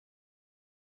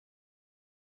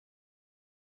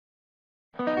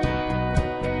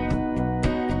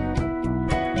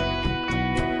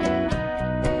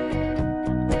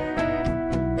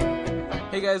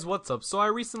Hey guys, what's up? So I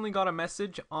recently got a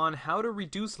message on how to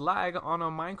reduce lag on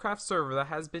a Minecraft server that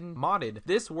has been modded.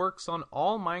 This works on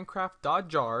all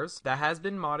Minecraft.jars that has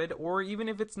been modded, or even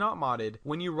if it's not modded.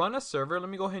 When you run a server, let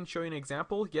me go ahead and show you an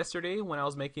example. Yesterday when I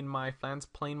was making my Flans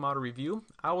Plane mod review,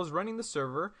 I was running the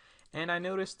server and I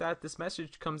noticed that this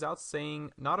message comes out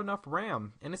saying not enough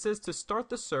RAM, and it says to start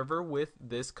the server with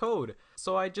this code.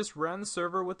 So I just ran the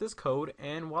server with this code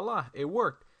and voila, it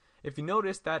worked. If you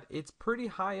notice that it's pretty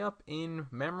high up in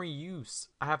memory use.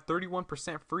 I have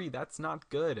 31% free. That's not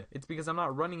good. It's because I'm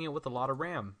not running it with a lot of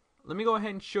RAM. Let me go ahead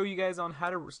and show you guys on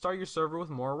how to start your server with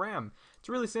more RAM. It's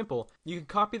really simple. You can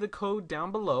copy the code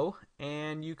down below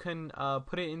and you can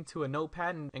put it into a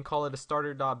notepad and call it a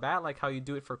starter.bat like how you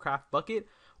do it for Craft Bucket,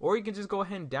 or you can just go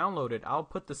ahead and download it. I'll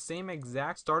put the same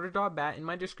exact starter.bat in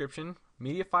my description.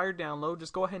 MediaFire download.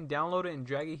 Just go ahead and download it and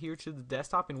drag it here to the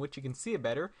desktop in which you can see it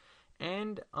better.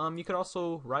 And you could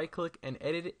also right click and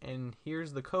edit it, and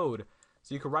here's the code.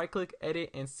 So you can right click, edit,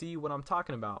 and see what I'm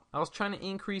talking about. I was trying to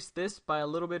increase this by a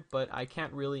little bit, but I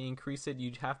can't really increase it.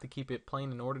 You have to keep it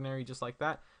plain and ordinary just like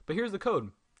that. But here's the code.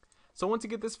 So once you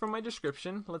get this from my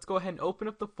description, let's go ahead and open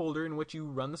up the folder in which you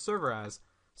run the server as.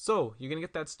 So you're going to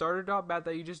get that starter.bat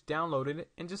that you just downloaded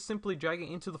and just simply drag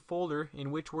it into the folder in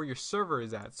which where your server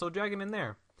is at. So drag it in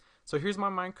there. So here's my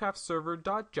Minecraft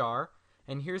server.jar.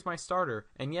 And here's my starter.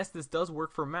 And yes, this does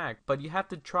work for Mac, but you have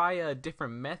to try a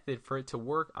different method for it to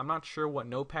work. I'm not sure what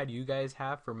notepad you guys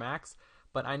have for Macs,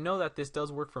 but I know that this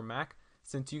does work for Mac.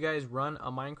 Since you guys run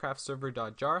a Minecraft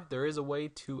server.jar, there is a way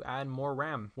to add more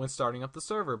RAM when starting up the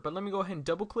server. But let me go ahead and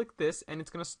double click this, and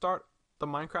it's going to start the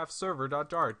Minecraft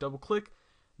server.jar. Double click,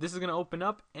 this is going to open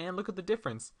up, and look at the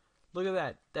difference. Look at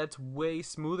that. That's way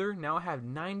smoother. Now I have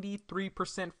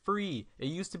 93% free. It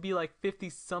used to be like 50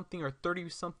 something or 30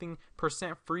 something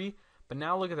percent free, but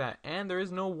now look at that. And there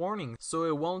is no warning, so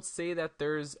it won't say that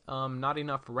there's not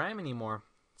enough RAM anymore.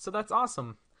 So that's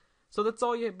awesome. So that's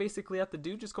all you basically have to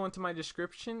do. Just go into my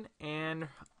description and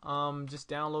just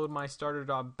download my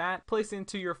starter.bat. Place it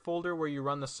into your folder where you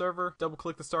run the server. Double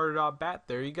click the starter.bat.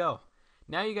 There you go.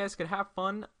 Now you guys can have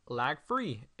fun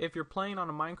lag-free if you're playing on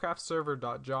a Minecraft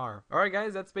server.jar. Alright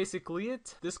guys, that's basically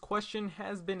it. This question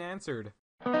has been answered.